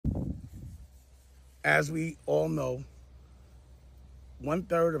as we all know,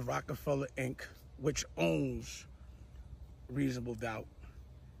 1/3 of Rockefeller Inc., which owns Reasonable Doubt,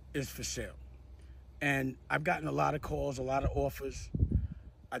 is for sale. And I've gotten a lot of calls, a lot of offers.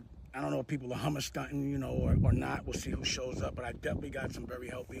 I don't know if people are hummer stunting, or not. We'll see who shows up. But I definitely got some very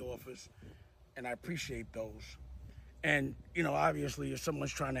healthy offers, and I appreciate those. And, obviously, if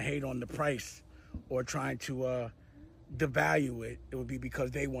someone's trying to hate on the price or trying to devalue it, it would be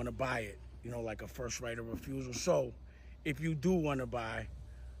because they want to buy it, like a first right of refusal. So if you do want to buy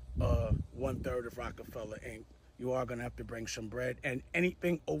 1/3 of Rockefeller Inc., you are going to have to bring some bread. And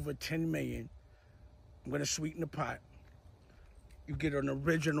anything over 10 million, I'm going to sweeten the pot. You get an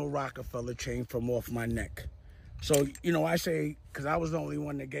original Rockefeller chain from off my neck. So, I say, because I was the only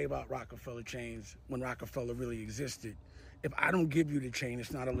one that gave out Rockefeller chains when Rockefeller really existed. If I don't give you the chain,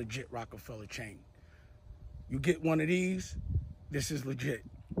 it's not a legit Rockefeller chain. You get one of these, this is legit.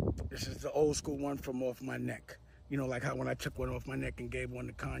 This is the old school one from off my neck. Like how when I took one off my neck and gave one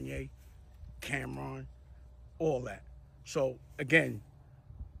to Kanye, Cameron, all that. So, again,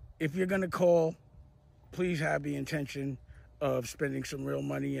 if you're going to call, please have the intention of spending some real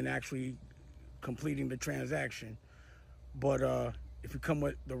money and actually completing the transaction. But if you come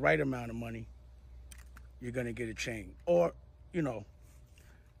with the right amount of money, you're going to get a chain. Or,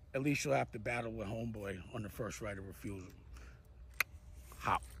 at least you'll have to battle with homeboy on the first right of refusal.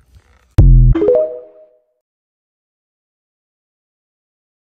 Hop.